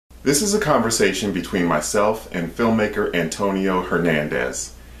This is a conversation between myself and filmmaker Antonio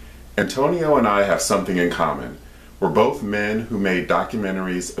Hernandez. Antonio and I have something in common. We're both men who made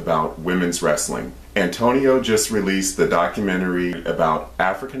documentaries about women's wrestling. Antonio just released the documentary about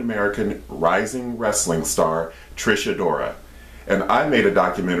African American rising wrestling star Trish Adora. And I made a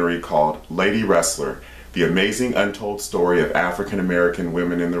documentary called Lady Wrestler, the amazing untold story of African American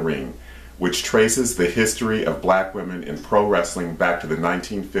women in the ring, which traces the history of black women in pro wrestling back to the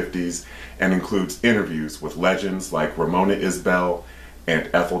 1950s and includes interviews with legends like Ramona Isbell and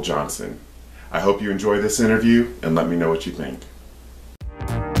Ethel Johnson. I hope you enjoy this interview and let me know what you think.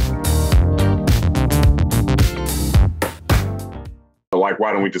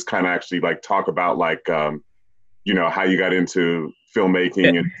 Why don't we just kind of actually talk about how you got into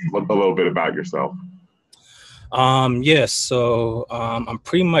filmmaking and a little bit about yourself. I'm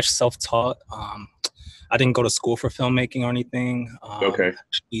pretty much self-taught. I didn't go to school for filmmaking or anything. Okay.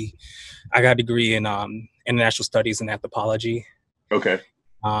 Actually, I got a degree in international studies and anthropology. Okay.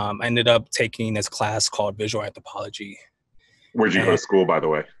 I ended up taking this class called visual anthropology. Where'd you go to school, by the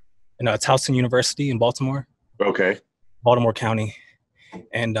way? In Towson University in Baltimore. Okay. Baltimore County.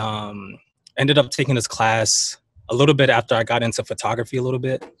 And ended up taking this class a little bit after I got into photography a little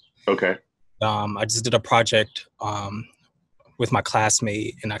bit. Okay. I just did a project with my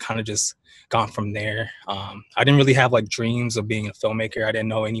classmate, and I kind of just gone from there. I didn't really have dreams of being a filmmaker. I didn't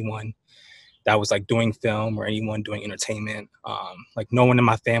know anyone that was doing film or anyone doing entertainment. No one in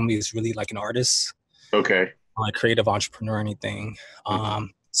my family is really an artist. Okay. Creative entrepreneur or anything.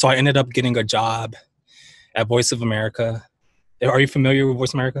 So I ended up getting a job at Voice of America. Are you familiar with Voice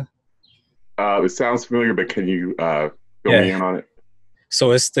of America? It sounds familiar, but can you fill me in on it?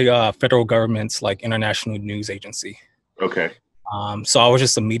 So it's the federal government's international news agency. Okay. So I was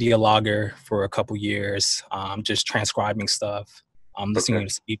just a media logger for a couple years, just transcribing stuff, listening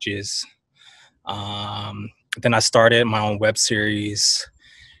to speeches. Then I started my own web series,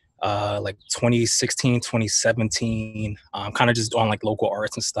 2016, 2017, kind of just doing local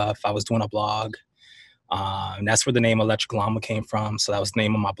arts and stuff. I was doing a blog, and that's where the name Electric Llama came from. So that was the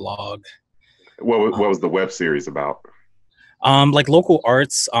name of my blog. What was the web series about? Local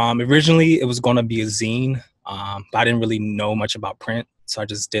arts. Originally it was going to be a zine, but I didn't really know much about print. So I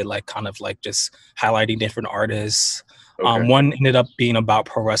just did just highlighting different artists. Okay. One ended up being about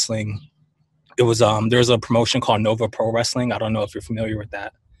pro wrestling. It was, there's a promotion called Nova Pro Wrestling. I don't know if you're familiar with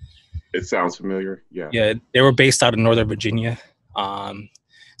that. It sounds familiar. Yeah. Yeah. They were based out of Northern Virginia.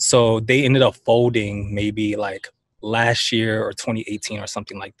 So they ended up folding maybe last year or 2018 or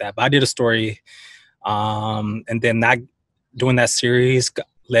something like that. But I did a story. And then doing that series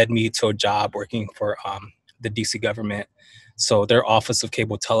led me to a job working for the DC government. So their Office of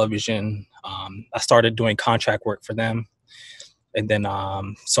Cable Television, I started doing contract work for them. And then,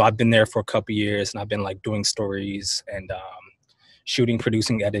 so I've been there for a couple years, and I've been doing stories and shooting,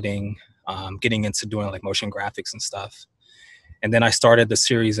 producing, editing, getting into doing motion graphics and stuff. And then I started the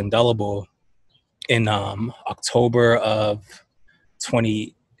series Indelible in October of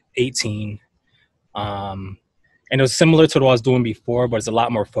 2018. And it was similar to what I was doing before, but it's a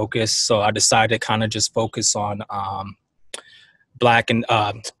lot more focused. So I decided to kind of just focus on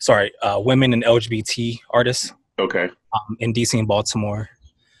women and LGBT artists. Okay. In DC and Baltimore.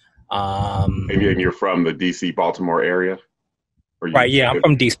 Maybe you're from the DC Baltimore area? Right, yeah, I'm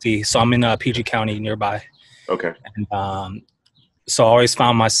from DC, so I'm in PG County nearby. Okay. And so I always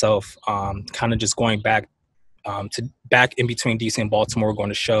found myself kind of just going back in between DC and Baltimore, going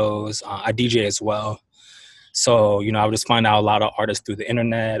to shows. I DJ as well. So, I would just find out a lot of artists through the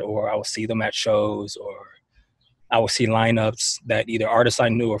internet, or I would see them at shows, or I would see lineups that either artists I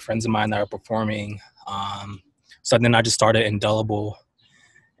knew or friends of mine that are performing. So then I just started Indelible.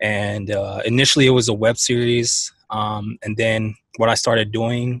 And initially it was a web series. And then what I started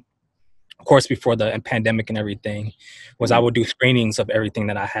doing, of course, before the pandemic and everything, was I would do screenings of everything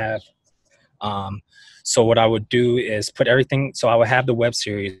that I have. So what I would do is put everything, so I would have the web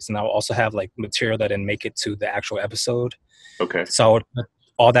series, and I would also have material that didn't make it to the actual episode. Okay. So I would put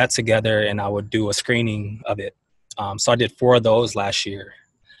all that together, and I would do a screening of it. So I did 4 of those last year.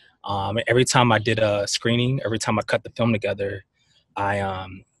 Every time I did a screening, every time I cut the film together,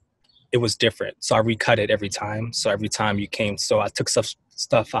 it was different. So I recut it every time. So every time you came, so I took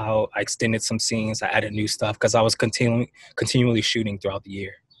stuff out, I extended some scenes, I added new stuff, because I was continually shooting throughout the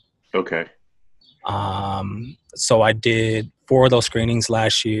year. Okay. So I did 4 of those screenings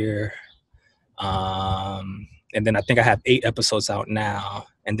last year. And then I think I have 8 episodes out now.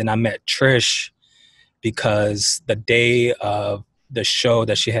 And then I met Trish because the day of the show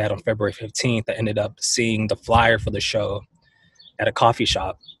that she had on February 15th, I ended up seeing the flyer for the show at a coffee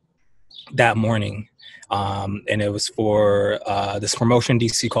shop. that morning. And it was for this promotion in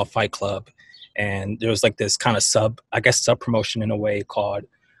DC called Fight Club. And there was like this kind of sub promotion in a way called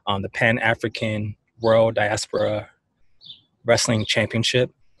the Pan-African World Diaspora Wrestling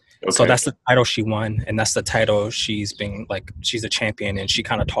Championship. Okay. So that's the title she won, and that's the title she's a champion, and she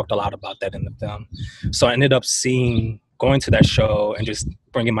kind of talked a lot about that in the film. So I ended up going to that show and just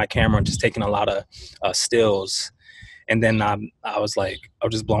bringing my camera and just taking a lot of stills. And then I was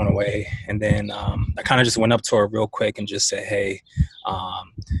just blown away. And then I kind of just went up to her real quick and just said, hey,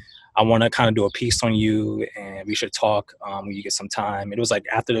 I want to kind of do a piece on you, and we should talk when you get some time. It was like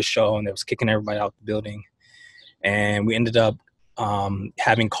after the show, and it was kicking everybody out the building. And we ended up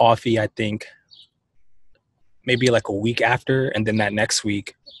having coffee, I think, maybe like a week after. And then that next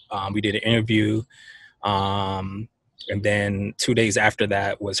week, we did an interview. And then 2 days after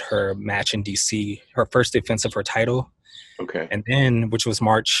that was her match in DC, her first defense of her title. Okay. And then, which was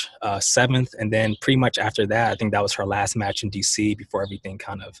March 7th. And then pretty much after that, I think that was her last match in DC before everything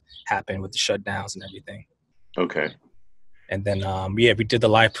kind of happened with the shutdowns and everything. Okay. And then, we did the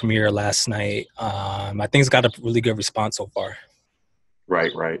live premiere last night. I think it's got a really good response so far.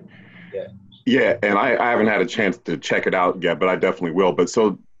 Right. Yeah. Yeah. And I haven't had a chance to check it out yet, but I definitely will. But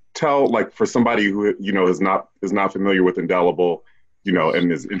so tell, like, for somebody who, is not familiar with Indelible,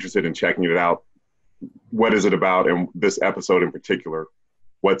 and is interested in checking it out, what is it about? And this episode in particular,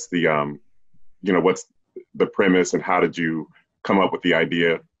 what's the, what's the premise, and how did you come up with the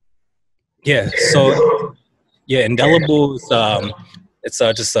idea? Yeah. So, yeah, Indelible is, it's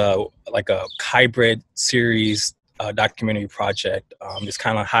just like a hybrid series documentary project. Just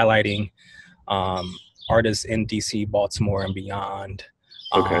kind of highlighting artists in DC, Baltimore, and beyond.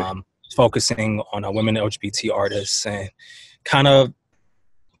 Okay. Focusing on women LGBT artists and kind of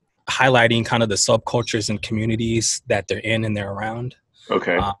highlighting kind of the subcultures and communities that they're in and they're around.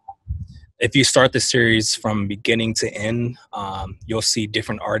 Okay. If you start the series from beginning to end, you'll see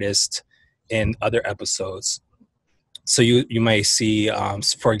different artists in other episodes. So you may see,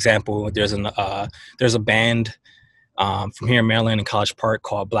 for example, there's a band from here in Maryland in College Park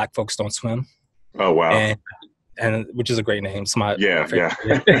called Black Folks Don't Swim. Oh wow! And which is a great name. It's my yeah.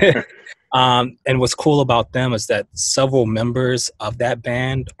 And what's cool about them is that several members of that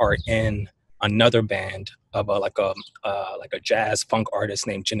band are in another band of like a jazz funk artist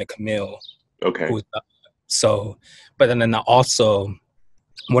named Jenna Camille. Okay. But then also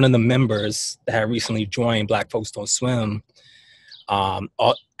one of the members that had recently joined Black Folks Don't Swim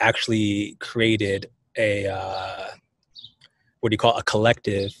actually created a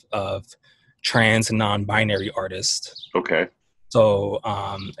collective of trans and non-binary artists. Okay. So,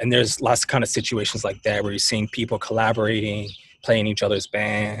 and there's lots of kind of situations like that where you're seeing people collaborating, playing each other's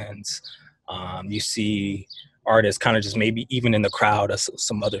bands. You see artists kind of just maybe even in the crowd of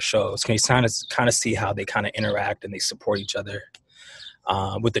some other shows. Can you kind of see how they kind of interact and they support each other?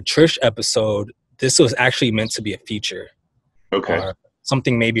 With the Trish episode, this was actually meant to be a feature. Okay.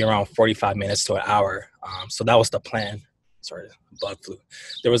 Something maybe around 45 minutes to an hour. So that was the plan. Sorry, bug flu.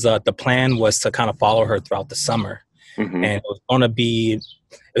 The plan was to kind of follow her throughout the summer. Mm-hmm. And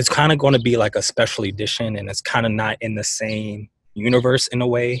it's kind of going to be like a special edition, and it's kind of not in the same universe in a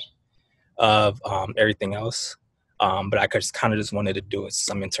way of everything else. But I just wanted to do it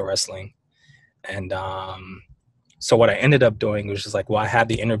since I'm into wrestling. And so what I ended up doing was just like, well, I had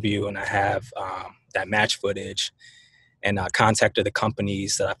the interview and I have that match footage, and I contacted the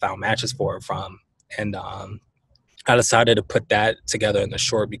companies that I found matches for it from. And I decided to put that together in the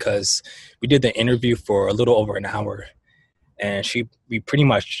short because we did the interview for a little over an hour, and we pretty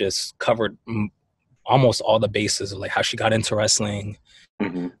much just covered almost all the bases of like how she got into wrestling,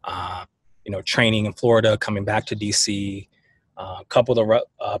 mm-hmm. Training in Florida, coming back to DC, a couple of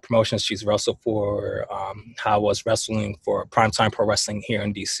the promotions she's wrestled for, how I was wrestling for Primetime Pro Wrestling here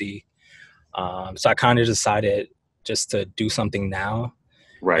in DC. So I kind of decided just to do something now.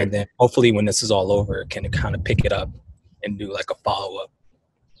 Right. And then hopefully when this is all over, can kind of pick it up and do like a follow-up.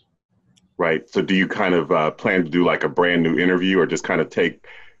 Right. So do you kind of plan to do like a brand new interview, or just kind of take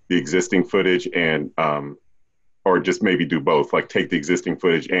the existing footage and, or just maybe do both, like take the existing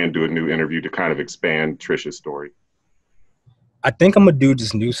footage and do a new interview to kind of expand Trisha's story? I think I'm going to do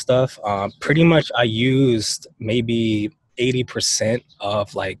just new stuff. Pretty much I used maybe 80%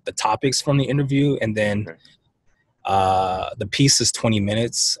 of like the topics from the interview, and then the piece is 20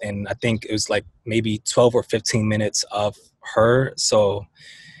 minutes, and I think it was like maybe 12 or 15 minutes of her. So,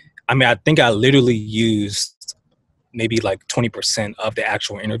 I mean, I think I literally used maybe like 20% of the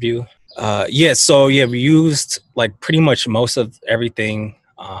actual interview. We used like pretty much most of everything.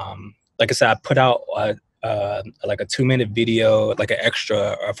 Like I said, I put out like a 2-minute video, like an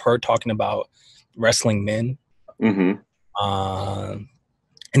extra of her talking about wrestling men. Mm-hmm.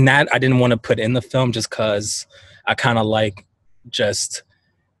 And that I didn't want to put in the film just because I kind of like just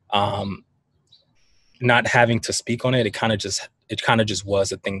not having to speak on it. It kind of just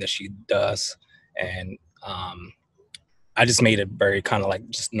was a thing that she does, and I just made it very kind of like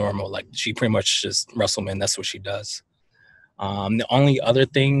just normal. Like she pretty much just wrestle men. That's what she does. The only other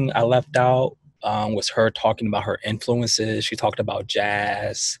thing I left out was her talking about her influences. She talked about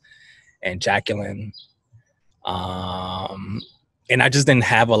jazz and Jacqueline. And I just didn't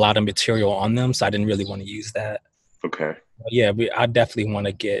have a lot of material on them, so I didn't really want to use that. Okay. But yeah, I definitely want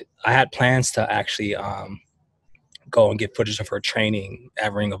to get. I had plans to actually go and get footage of her training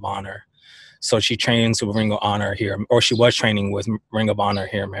at Ring of Honor. So she trains with Ring of Honor here, or she was training with Ring of Honor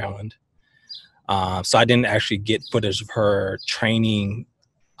here in Maryland. So I didn't actually get footage of her training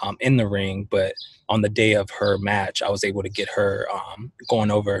in the ring, but on the day of her match, I was able to get her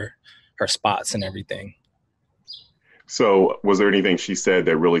going over her spots and everything. So was there anything she said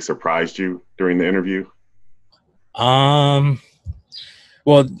that really surprised you during the interview? Well,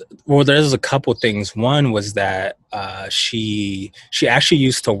 there's a couple things. One was that she actually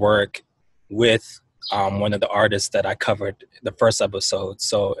used to work with one of the artists that I covered the first episode,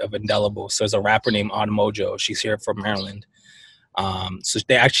 so of Indelible. So there's a rapper named Autumn Mojo. She's here from Maryland. So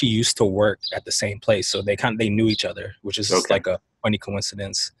they actually used to work at the same place, so they knew each other, which is just like a funny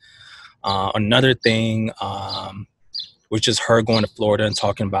coincidence. Another thing was just her going to Florida and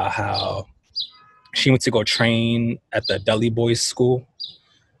talking about how she went to go train at the Dudley Boys School.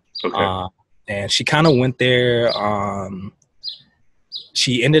 Okay. And she kind of went there.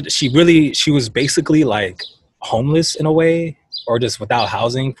 She was basically like homeless in a way, or just without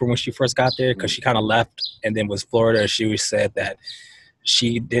housing from when she first got there, because she kind of left and then was Florida. She said that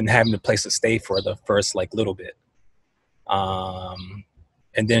she didn't have any place to stay for the first like little bit.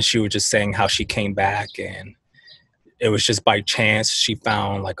 And then she was just saying how she came back, and it was just by chance she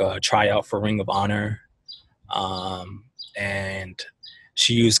found like a tryout for Ring of Honor. And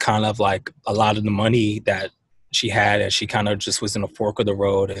she used kind of like a lot of the money that she had, and she kind of just was in a fork of the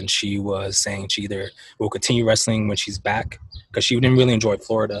road, and she was saying she either will continue wrestling when she's back, because she didn't really enjoy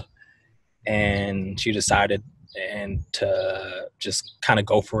Florida, and she decided to just kind of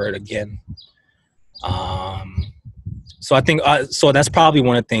go for it again. So I think so that's probably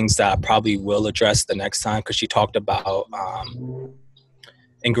one of the things that I probably will address the next time, because she talked about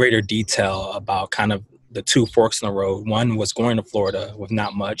in greater detail about kind of the two forks in the road. One was going to Florida with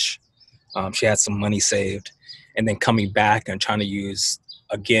not much. She had some money saved, and then coming back and trying to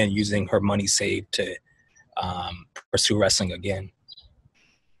using her money saved to pursue wrestling again.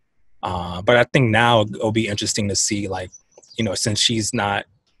 But I think now it'll be interesting to see, like, since she's not,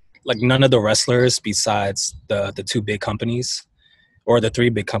 like, none of the wrestlers besides the two big companies, or the three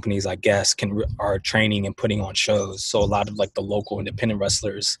big companies, I guess, are training and putting on shows. So a lot of like the local independent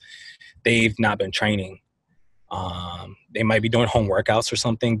wrestlers, they've not been training. They might be doing home workouts or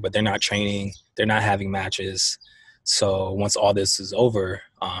something, but they're not training. They're not having matches. So once all this is over,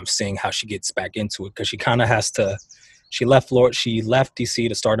 seeing how she gets back into it, because she kind of has to. She left Florida. She left DC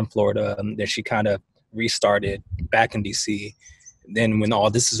to start in Florida, and then she kind of restarted back in DC. Then when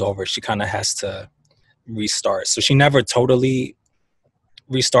all this is over, she kind of has to restart. So she never totally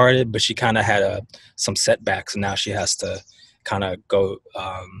restarted, but she kind of had some setbacks, and now she has to kind of go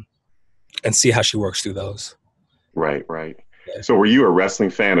and see how she works through those. Right. Yeah. So were you a wrestling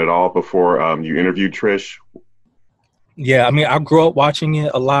fan at all before you interviewed Trish? Yeah, I mean, I grew up watching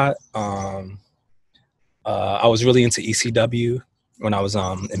it a lot. I was really into ECW when I was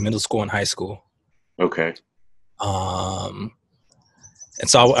in middle school and high school. Okay. And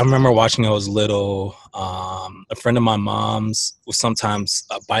so I remember watching it when I was little. A friend of my mom's would sometimes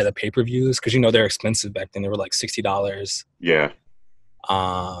buy the pay-per-views, because they're expensive back then. They were like $60. Yeah.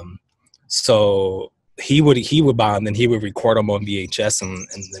 So he would buy them, then he would record them on VHS and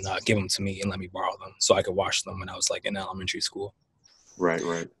then give them to me and let me borrow them so I could watch them when I was like in elementary school. Right.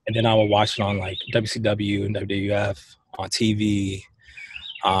 And then I would watch it on like WCW and WWF on TV.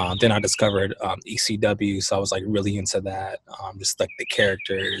 Then I discovered ECW, so I was like really into that, just like the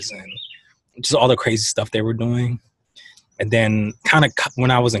characters and just all the crazy stuff they were doing. And then kind of when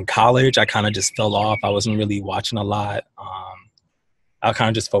I was in college, I kind of just fell off. I wasn't really watching a lot. I kind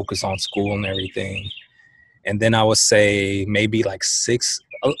of just focused on school and everything. And then I would say maybe like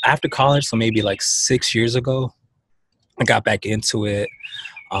after college, so maybe like 6 years ago, I got back into it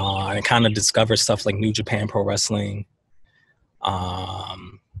and kind of discovered stuff like New Japan Pro Wrestling,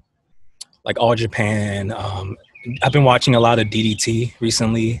 like All Japan. I've been watching a lot of DDT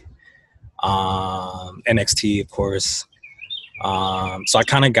recently. NXT, of course. So I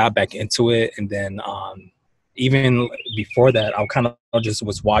kind of got back into it, and then even before that, I kind of just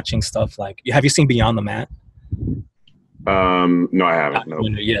was watching stuff like. Have you seen Beyond the Mat? No, I haven't. No.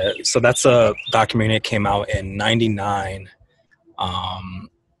 Yeah, so that's a documentary that came out in '99,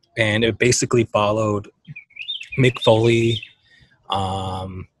 and it basically followed Mick Foley.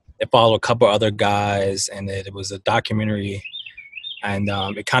 It followed a couple other guys, and it was a documentary, and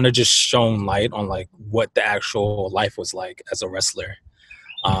it kind of just shone light on like what the actual life was like as a wrestler.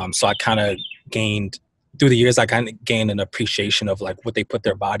 So I kind of gained through the years. I kind of gained an appreciation of like what they put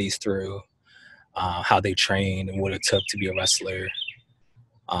their bodies through, how they trained, and what it took to be a wrestler.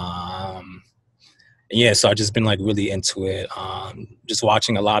 Yeah, so I've just been like really into it. Just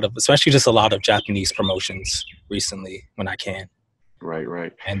watching especially just a lot of Japanese promotions recently when I can.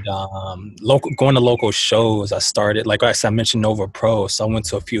 Right. And going to local shows, I started, like I said, I mentioned Nova Pro, so I went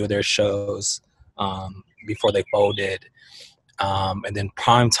to a few of their shows before they folded. And then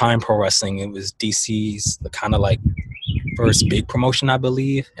Prime Time Pro Wrestling, it was DC's the kind of like first big promotion, I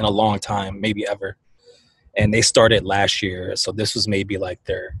believe, in a long time, maybe ever. And they started last year, so this was maybe like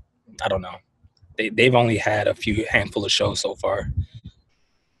I don't know. They've only had a handful of shows so far.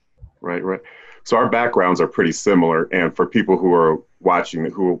 Right. So our backgrounds are pretty similar, and for people who will watch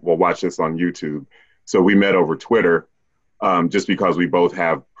this on YouTube, so we met over Twitter, just because we both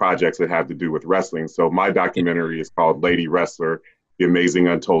have projects that have to do with wrestling. So my documentary is called Lady Wrestler: The Amazing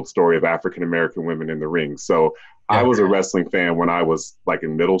Untold Story of African American Women in the Ring. So I was a wrestling fan when I was like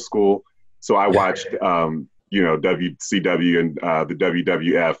in middle school. So I watched, WCW and the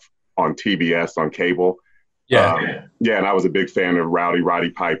WWF on TBS on cable. And I was a big fan of Roddy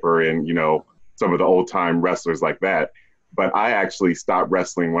Piper and, some of the old time wrestlers like that. But I actually stopped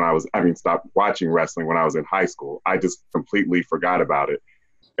watching wrestling when I was in high school. I just completely forgot about it.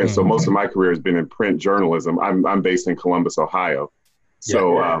 And so most of my career has been in print journalism. I'm based in Columbus, Ohio.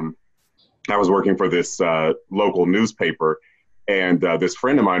 So I was working for this local newspaper, and this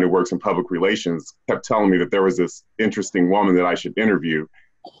friend of mine who works in public relations kept telling me that there was this interesting woman that I should interview.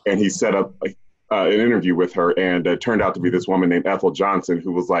 And he set up an interview with her, and it turned out to be this woman named Ethel Johnson,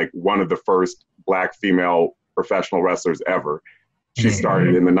 who was like one of the first Black female professional wrestlers ever. She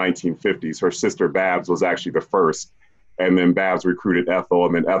started in the 1950s. Her sister Babs was actually the first, and then Babs recruited Ethel,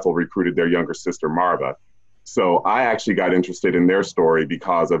 and then Ethel recruited their younger sister Marva. So I actually got interested in their story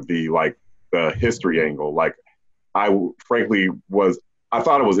because of the history angle. Like, I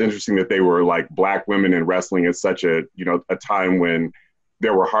thought it was interesting that they were like Black women in wrestling at such a time when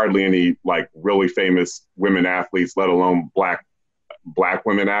there were hardly any like really famous women athletes, let alone black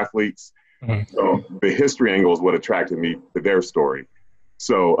women athletes. So the history angle is what attracted me to their story.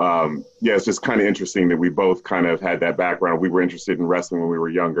 So it's just kind of interesting that we both kind of had that background. We were interested in wrestling when we were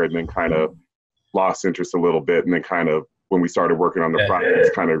younger, and then kind of lost interest a little bit, and then kind of when we started working on the projects,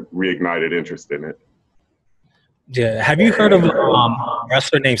 kind of reignited interest in it. Yeah. Have you heard of a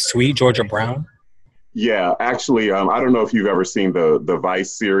wrestler named Sweet Georgia Brown? Yeah, actually, I don't know if you've ever seen the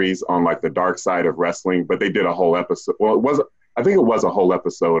Vice series on like the dark side of wrestling, but they did a whole episode. Well, I think it was a whole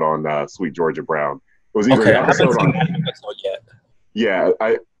episode on Sweet Georgia Brown. It was either an episode on. Episode yet. Yeah,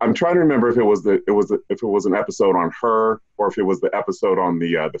 I'm trying to remember if it was an episode on her or if it was the episode on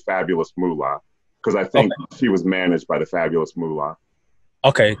the Fabulous Moolah, because I think she was managed by the Fabulous Moolah.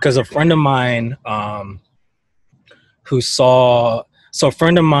 Okay, because a friend of mine who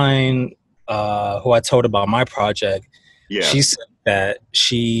I told about my project, she said that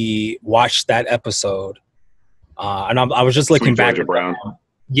she watched that episode, and I was just looking back. Brown.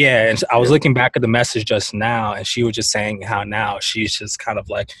 And I was looking back at the message just now, and she was just saying how now she's just kind of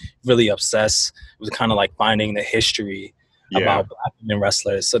like really obsessed with kind of like finding the history about Black women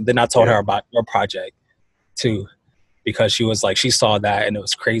wrestlers. So then I told her about your project too, because she was like, she saw that and it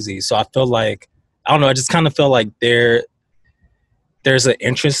was crazy. So I feel like, I don't know, I just kind of feel like there's an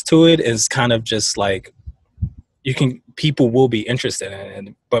interest to it. It's kind of just like people will be interested in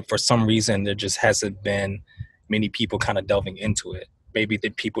it, but for some reason there just hasn't been many people kind of delving into it. Maybe the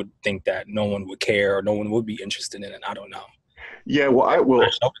people think that no one would care or no one would be interested in it. I don't know. Yeah, well, I will.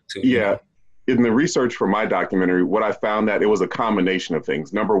 In the research for my documentary, what I found that it was a combination of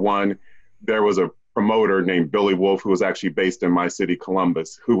things. Number one, there was a promoter named Billy Wolf who was actually based in my city,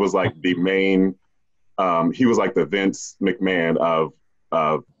 Columbus, who was like the main. He was like the Vince McMahon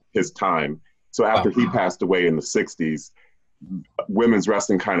of his time. So after he passed away in the 60s, women's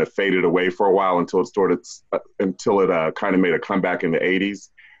wrestling kind of faded away for a while until it kind of made a comeback in the 80s.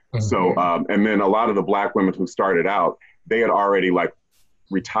 So, and then a lot of the Black women who started out, they had already like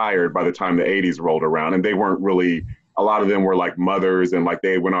retired by the time the 80s rolled around, and they weren't really a lot of them were like mothers and like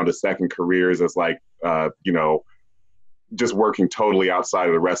they went on to second careers as like, just working totally outside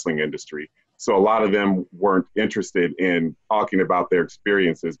of the wrestling industry. So a lot of them weren't interested in talking about their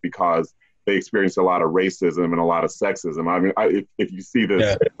experiences because they experienced a lot of racism and a lot of sexism. I mean, if you see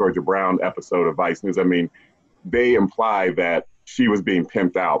this Georgia Brown episode of Vice News, I mean, they imply that she was being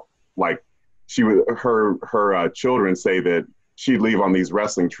pimped out. Like she was, her children say that she'd leave on these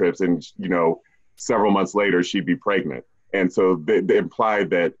wrestling trips and, several months later she'd be pregnant. And so they implied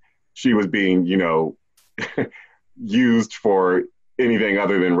that she was being, used for anything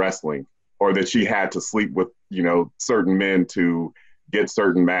other than wrestling, or that she had to sleep with, certain men to get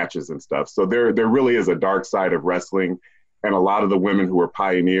certain matches and stuff. So there really is a dark side of wrestling. And a lot of the women who are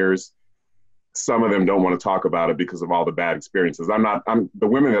pioneers, some of them don't want to talk about it because of all the bad experiences. The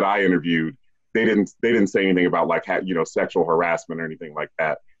women that I interviewed, they didn't say anything about like, sexual harassment or anything like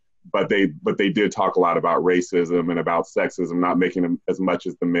that. But they did talk a lot about racism and about sexism, not making them as much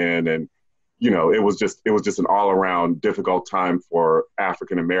as the men. And, it was just an all around difficult time for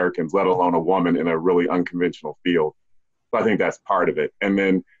African Americans, let alone a woman in a really unconventional field. So I think that's part of it. And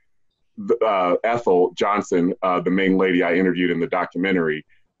then Ethel Johnson, the main lady I interviewed in the documentary,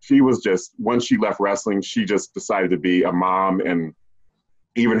 she was just, once she left wrestling, she just decided to be a mom. And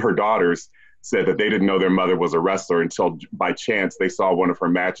even her daughters said that they didn't know their mother was a wrestler until by chance they saw one of her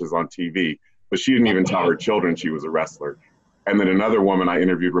matches on TV. But she didn't even tell her children she was a wrestler. And then another woman I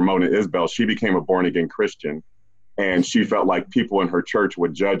interviewed, Ramona Isbell, she became a born-again Christian. And she felt like people in her church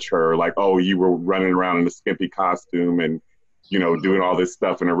would judge her, like, oh, you were running around in a skimpy costume and, doing all this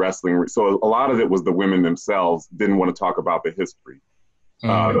stuff in a wrestling. So a lot of it was the women themselves didn't want to talk about the history.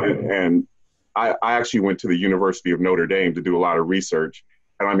 And I actually went to the University of Notre Dame to do a lot of research.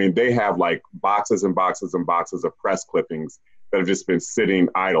 And I mean, they have like boxes and boxes and boxes of press clippings that have just been sitting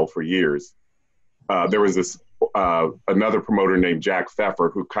idle for years. There was this another promoter named Jack Pfeffer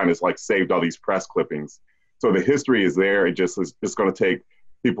who kind of like saved all these press clippings. So the history is there. It just is just going to take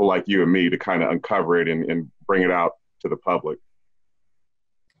people like you and me to kind of uncover it and bring it out to the public.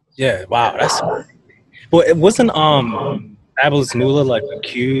 Yeah, wow, that's well. It wasn't Fabulous Moolah like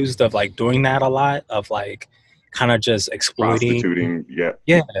accused of like doing that a lot, of like kind of just exploiting, prostituting. Yeah.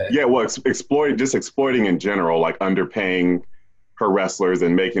 Well, exploiting in general, like underpaying her wrestlers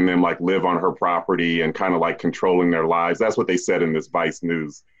and making them like live on her property and kind of like controlling their lives. That's what they said in this Vice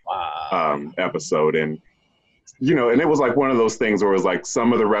News episode. And and it was like one of those things where it was like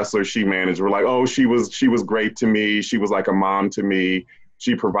some of the wrestlers she managed were like, oh, she was great to me. She was like a mom to me.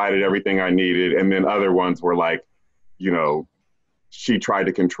 She provided everything I needed. And then other ones were like, she tried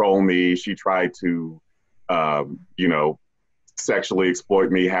to control me. She tried to, sexually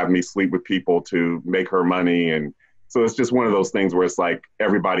exploit me, have me sleep with people to make her money. And so it's just one of those things where it's like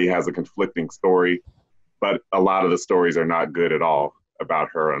everybody has a conflicting story, but a lot of the stories are not good at all about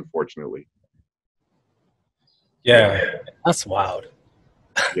her, unfortunately. Yeah. That's wild.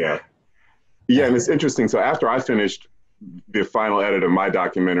 Yeah. And it's interesting. So after I finished the final edit of my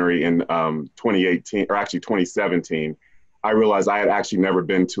documentary in 2018, or actually 2017, I realized I had actually never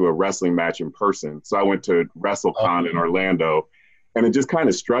been to a wrestling match in person. So I went to WrestleCon in Orlando, and it just kind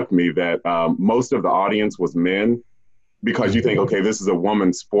of struck me that most of the audience was men, because you think, okay, this is a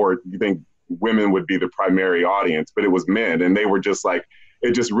woman's sport. You think women would be the primary audience, but it was men. And they were just like,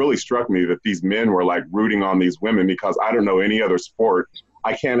 it just really struck me that these men were like rooting on these women, because I don't know any other sport.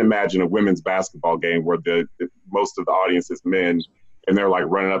 I can't imagine a women's basketball game where most of the audience is men and they're like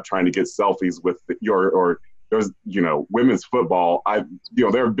running up trying to get selfies with there's, women's football.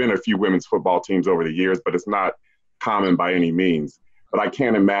 There have been a few women's football teams over the years, but it's not common by any means. But I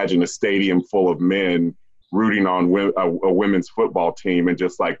can't imagine a stadium full of men rooting on a women's football team and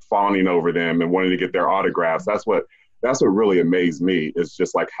just like fawning over them and wanting to get their autographs. That's what really amazed me, is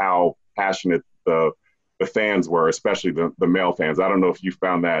just like how passionate the fans were, especially the male fans. I don't know if you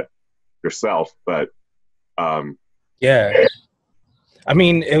found that yourself, but yeah. I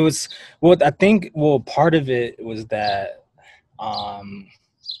mean, it was, I think part of it was that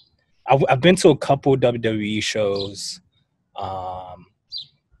I've been to a couple WWE shows,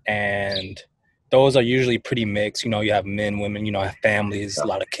 and those are usually pretty mixed. You have men, women, have families, a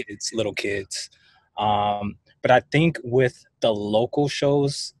lot of kids, little kids. But I think with the local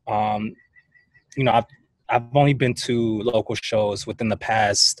shows, I've only been to local shows within the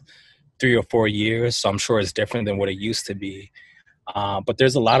past 3 or 4 years, so I'm sure it's different than what it used to be. But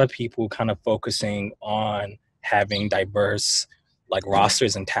there's a lot of people kind of focusing on having diverse like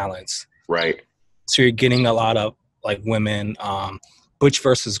rosters and talents. Right. So you're getting a lot of like women. Butch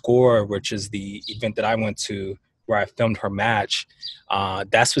versus Gore, which is the event that I went to where I filmed her match,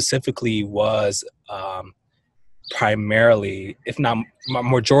 that specifically was primarily, if not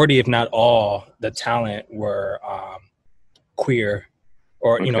majority, if not all, the talent were queer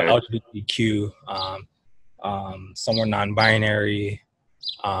or Okay. LGBTQ. Some were non-binary.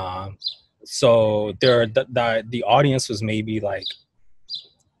 Um, so the audience was maybe like,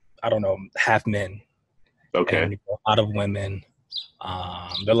 I don't know, half men Okay. and a lot of women. There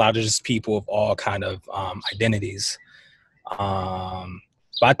are a lot of just people of all kind of identities.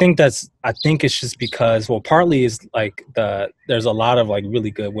 But I think it's just because, well, partly is like there's a lot of like really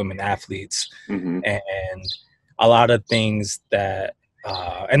good women athletes, Hmm. and a lot of things that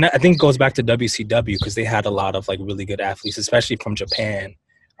and I think it goes back to WCW because they had a lot of like really good athletes, especially from Japan,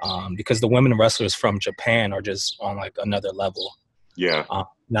 because the women wrestlers from Japan are just on like another level. Yeah.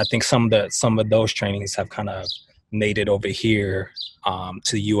 And I think some of those trainings have kind of made it over here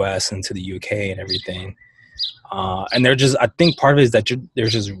to the U.S. and to the UK and everything. And they're just, I think part of it is that they're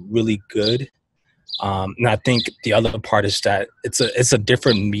just really good. And I think the other part is that it's a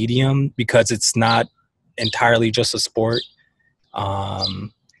different medium because it's not entirely just a sport.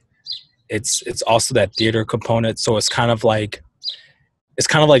 Um, it's also that theater component. So it's kind of like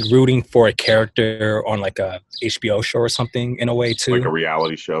rooting for a character on like a HBO show or something in a way Like a too.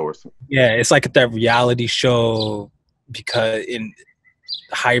 reality show or something. Yeah, it's like that reality show because in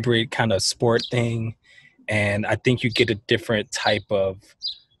hybrid kind of sport thing, and I think you get a different type of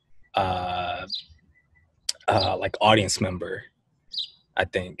uh, like audience member. I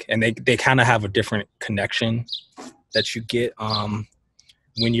think, and they kind of have a different connection that you get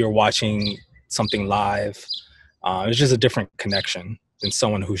when you're watching something live. It's just a different connection than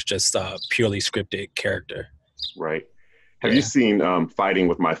someone who's just a purely scripted character. Right. Have you Yeah. seen Fighting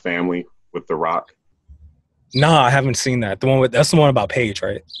with My Family with The Rock? No, I haven't seen that. That's the one about Paige,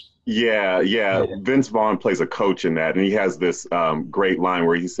 right? Yeah, yeah. Yeah. Vince Vaughn plays a coach in that, and he has this great line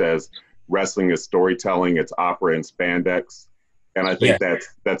where he says, "Wrestling is storytelling; it's opera and spandex." And I Yeah. think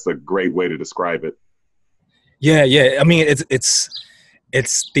that's a great way to describe it. Yeah, yeah. I mean,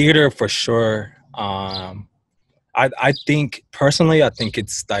 it's theater for sure. I think personally, I think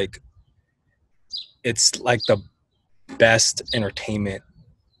it's like the best entertainment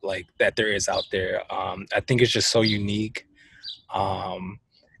like that there is out there. I think it's just so unique, and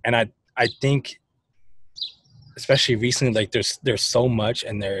I think especially recently, like there's so much,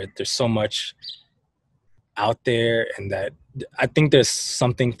 and there's so much out there, and that I think there's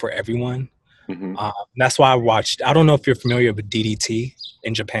something for everyone. Hmm. That's why I watched. I don't know if you're familiar with DDT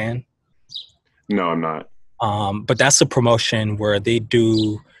in Japan. No, I'm not. But that's a promotion where they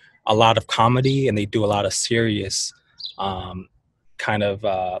do a lot of comedy and they do a lot of serious um, kind of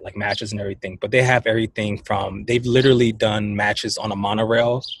like matches and everything. But they have everything from they've literally done matches on a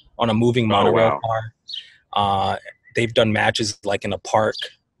monorail, on a moving Oh, monorail wow. car. They've done matches like in a park.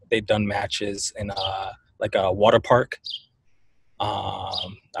 They've done matches in like a water park.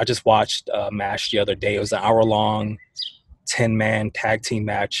 I just watched a match the other day. It was an hour long 10-man tag team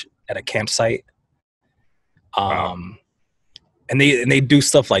match at a campsite. Wow. Um, and they do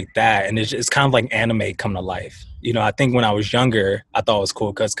stuff like that, and it's kind of like anime come to life. I think when I was younger, I thought it was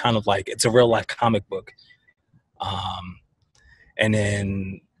cool because kind of like it's a real life comic book. Um, and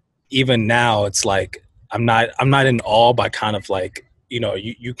then even now, it's like I'm not in awe by kind of like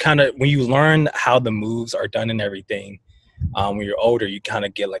you kind of when you learn how the moves are done and everything. When you're older, you kind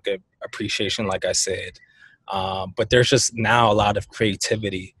of get like a appreciation, like I said. But there's just now a lot of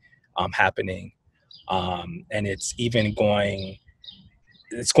creativity happening, and it's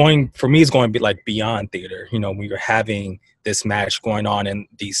going for me, it's going to be like beyond theater, when you're having this match going on in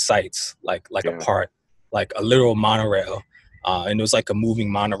these sites like a Yeah. park, like a literal monorail, and it was like a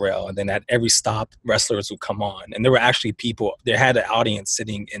moving monorail, and then at every stop wrestlers would come on, and there were actually people there, had an audience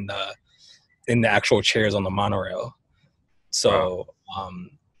sitting in the actual chairs on the monorail. Wow. So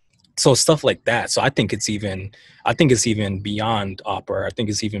so stuff like that. So I think it's even beyond opera. I think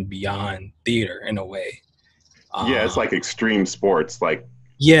it's even beyond theater in a way. Yeah, it's um like extreme sports. Like,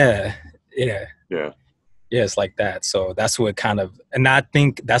 yeah, yeah. yeah. Yeah, it's like that. So that's what kind of, and I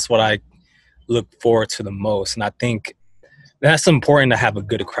think that's what I look forward to the most. And I think that's important to have a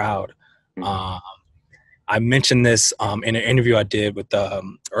good crowd. Hmm. Um, I mentioned this in an interview I did with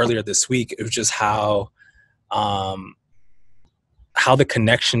earlier this week. It was just um, how the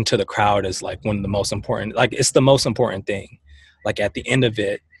connection to the crowd is like one of the most important. Like it's the most important thing. Like at the end of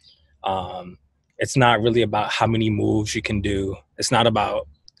it, um, it's not really about how many moves you can do. It's not about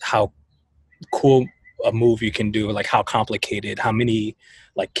how cool a move you can do, like how complicated, how many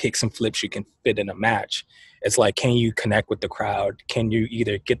like kicks and flips you can fit in a match. It's like, can you connect with the crowd? Can you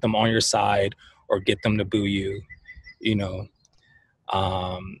either get them on your side or get them to boo you? You know,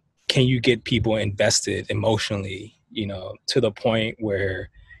 um, can you get people invested emotionally, to the point where,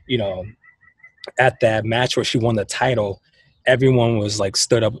 you know, at that match where she won the title, everyone was like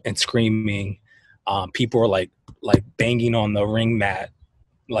stood up and screaming. People were like banging on the ring mat,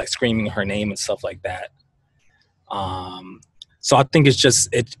 like screaming her name and stuff like that. So I think it's just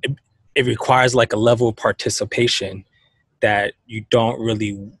it requires like a level of participation that you don't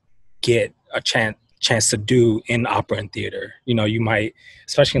really get a chance to do in opera and theater. You might,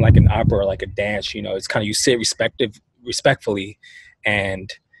 especially like an opera or like a dance, it's kind of, you sit respectfully,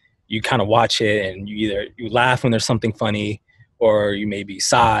 and you kind of watch it, and you laugh when there's something funny, or you maybe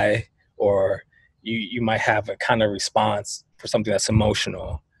sigh, or you might have a kind of response for something that's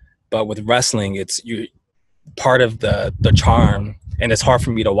emotional. But with wrestling, it's you part of the charm, and it's hard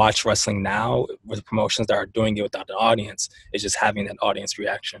for me to watch wrestling now with promotions that are doing it without an audience. It's just having that audience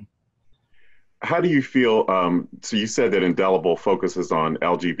reaction. How do you feel? So you said that Indelible focuses on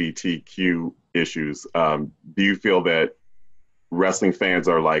LGBTQ issues. Do you feel that wrestling fans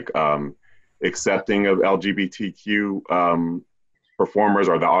are like accepting of LGBTQ performers,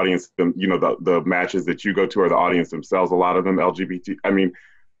 or the audience? The matches that you go to, are the audience themselves, a lot of them LGBT? I mean,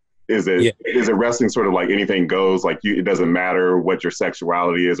 is it wrestling sort of like anything goes? Like it doesn't matter what your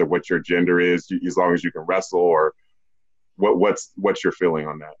sexuality is or what your gender is, as long as you can wrestle? Or what's your feeling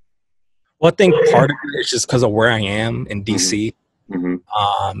on that? Well, I think part of it is just because of where I am in DC. Mm-hmm.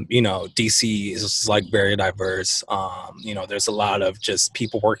 DC is like very diverse. There's a lot of just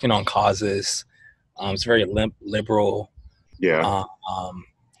people working on causes. It's very liberal. Yeah.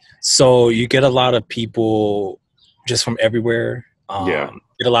 So you get a lot of people just from everywhere. Yeah.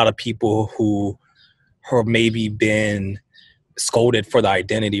 Get a lot of people who have maybe been scolded for the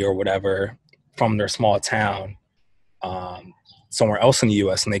identity or whatever from their small town somewhere else in the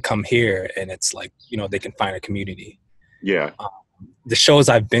U.S., and they come here, and it's like, they can find a community. Yeah. The shows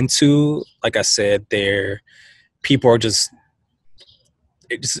I've been to, like I said, people are just,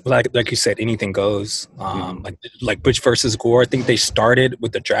 it's like you said, anything goes. Like Butch versus Gore, I think they started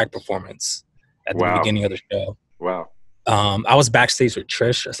with the drag performance at the beginning of the show. Wow. I was backstage with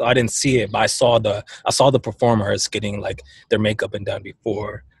Trish, so I didn't see it, but I saw the performers getting like their makeup and done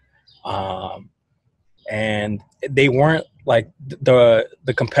before, and they weren't like the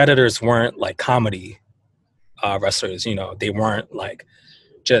competitors weren't like comedy wrestlers. They weren't like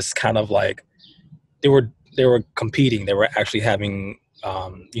just kind of like they were competing. They were actually having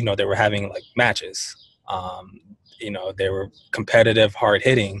they were having like matches. They were competitive, hard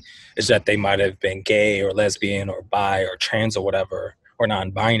hitting. Is that they might have been gay or lesbian or bi or trans or whatever, or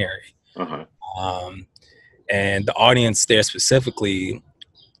non-binary. And the audience there specifically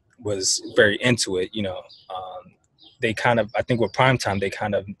was very into it. They kind of, I think with Primetime, they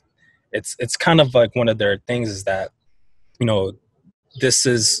kind of, it's kind of like one of their things is that, this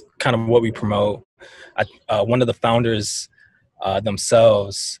is kind of what we promote. One of the founders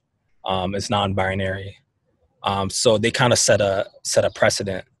themselves is non-binary. So they kind of set a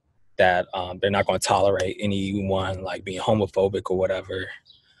precedent that they're not going to tolerate anyone like being homophobic or whatever.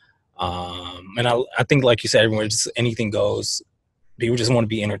 And I think, like you said, everyone, just anything goes. People just want to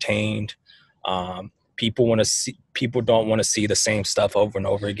be entertained. People don't want to see the same stuff over and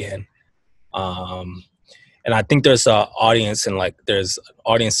over again. And I think there's an audience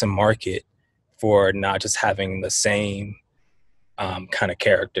and market for not just having the same kind of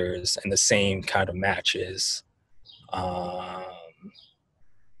characters and the same kind of matches.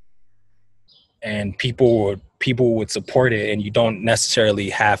 And people would support it, and you don't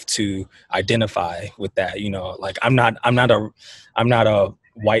necessarily have to identify with that. Like I'm not a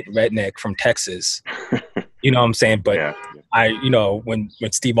white redneck from Texas. You know what I'm saying? But yeah. When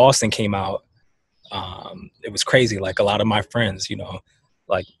Steve Austin came out, it was crazy. Like a lot of my friends,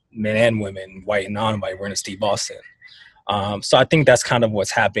 like men and women, white and non-white, were into Steve Austin. So I think that's kind of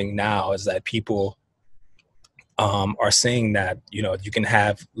what's happening now, is that people are seeing that, you can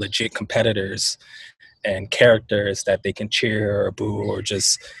have legit competitors and characters that they can cheer or boo or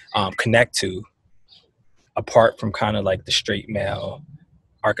just connect to, apart from kind of like the straight male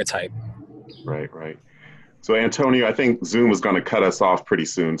archetype. Right. So Antonio, I think Zoom is going to cut us off pretty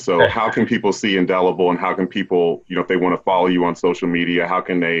soon. So how can people see Indelible, and how can people, if they want to follow you on social media, how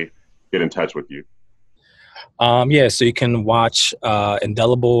can they get in touch with you? So you can watch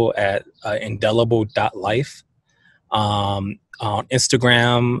Indelible at indelible.life. On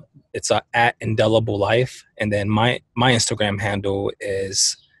Instagram, it's at Indelible Life, and then my Instagram handle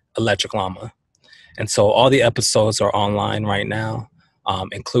is Electric Llama. And so all the episodes are online right now,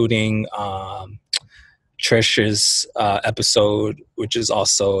 including Trish's episode, which is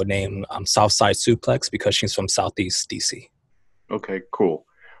also named Southside Suplex, because she's from Southeast DC. Okay, cool.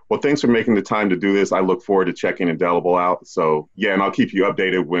 Well, thanks for making the time to do this. I look forward to checking Indelible out. So, yeah, and I'll keep you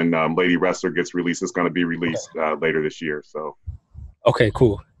updated when Lady Wrestler gets released. It's going to be released later this year. So, Okay,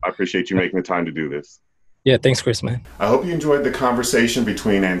 cool. I appreciate you making the time to do this. Yeah, thanks, Chris, man. I hope you enjoyed the conversation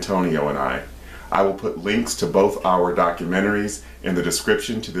between Antonio and I. I will put links to both our documentaries in the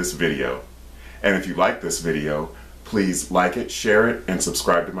description to this video. And if you like this video, please like it, share it, and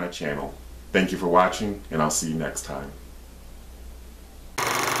subscribe to my channel. Thank you for watching, and I'll see you next time.